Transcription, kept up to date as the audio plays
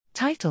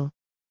Title: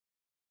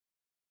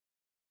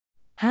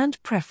 Hand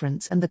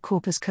preference and the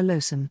corpus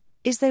callosum,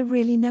 is there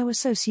really no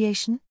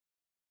association?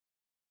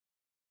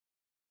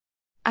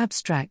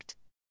 Abstract.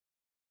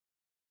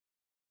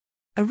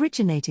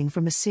 Originating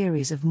from a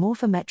series of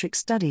morphometric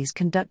studies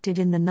conducted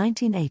in the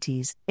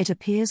 1980s, it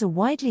appears a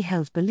widely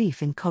held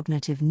belief in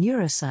cognitive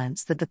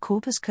neuroscience that the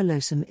corpus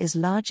callosum is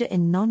larger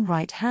in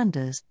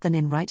non-right-handers than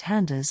in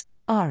right-handers,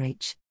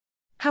 Rh.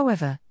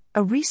 However,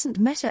 a recent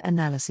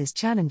meta-analysis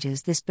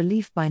challenges this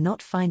belief by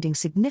not finding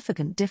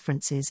significant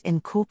differences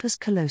in corpus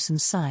callosum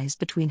size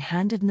between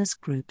handedness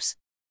groups.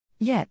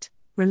 Yet,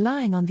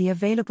 relying on the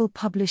available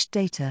published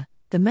data,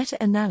 the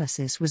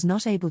meta-analysis was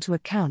not able to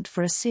account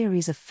for a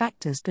series of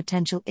factors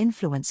potential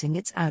influencing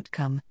its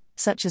outcome,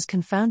 such as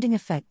confounding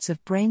effects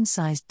of brain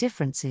size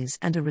differences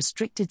and a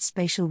restricted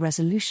spatial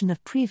resolution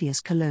of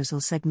previous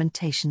callosal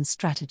segmentation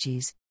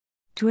strategies.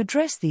 To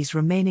address these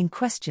remaining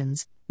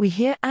questions, we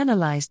here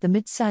analyzed the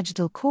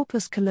mid-sagittal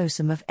corpus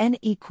callosum of N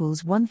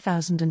equals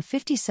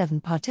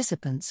 1,057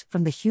 participants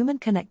from the Human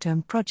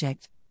Connectome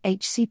Project,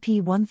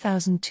 HCP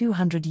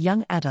 1,200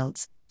 young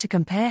adults, to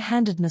compare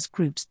handedness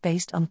groups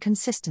based on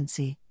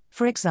consistency,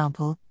 for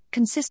example,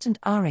 consistent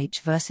Rh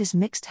versus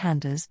mixed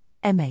handers,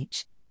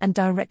 MH, and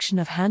direction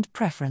of hand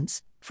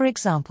preference, for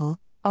example,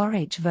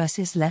 Rh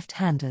versus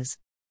left-handers.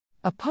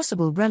 A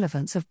possible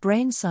relevance of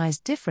brain size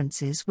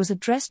differences was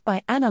addressed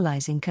by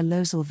analyzing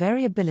callosal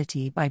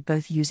variability by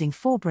both using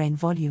forebrain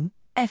volume,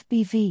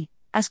 FBV,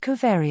 as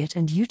covariate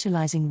and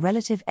utilizing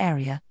relative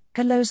area,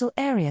 callosal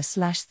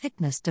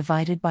area/thickness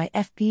divided by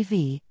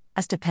FBV,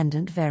 as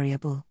dependent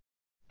variable.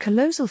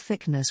 Callosal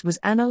thickness was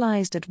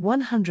analyzed at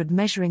 100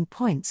 measuring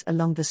points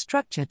along the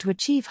structure to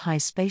achieve high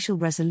spatial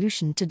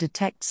resolution to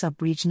detect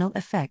subregional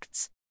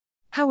effects.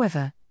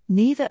 However,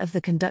 neither of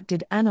the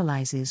conducted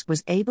analyses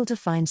was able to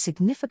find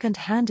significant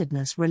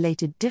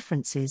handedness-related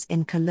differences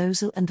in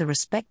callosal, and the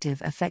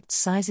respective effect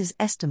sizes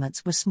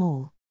estimates were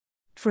small.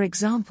 For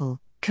example,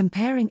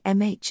 comparing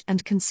MH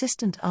and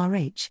consistent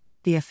Rh,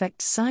 the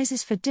effect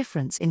sizes for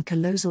difference in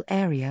callosal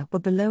area were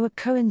below a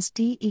Cohen's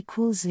d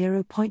equals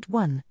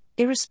 0.1,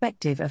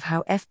 irrespective of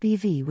how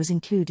FBV was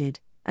included,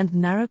 and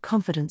narrow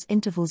confidence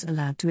intervals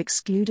allowed to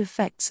exclude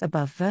effects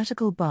above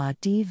vertical bar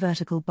d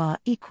vertical bar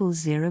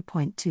equals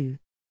 0.2.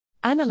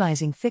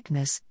 Analyzing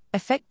thickness,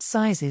 effect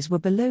sizes were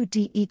below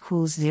d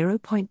equals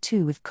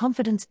 0.2 with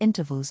confidence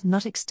intervals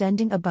not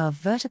extending above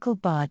vertical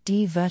bar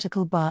d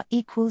vertical bar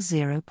equals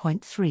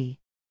 0.3.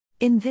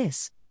 In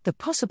this, the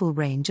possible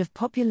range of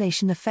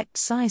population effect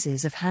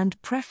sizes of hand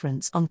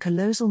preference on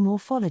callosal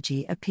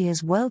morphology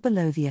appears well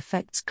below the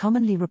effects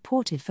commonly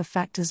reported for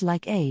factors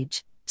like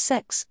age,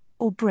 sex,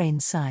 or brain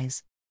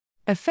size.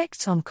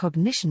 Effects on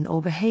cognition or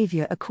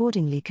behavior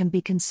accordingly can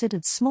be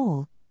considered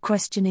small,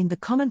 questioning the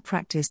common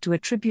practice to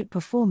attribute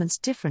performance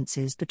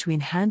differences between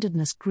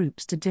handedness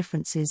groups to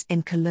differences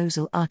in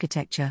callosal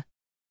architecture.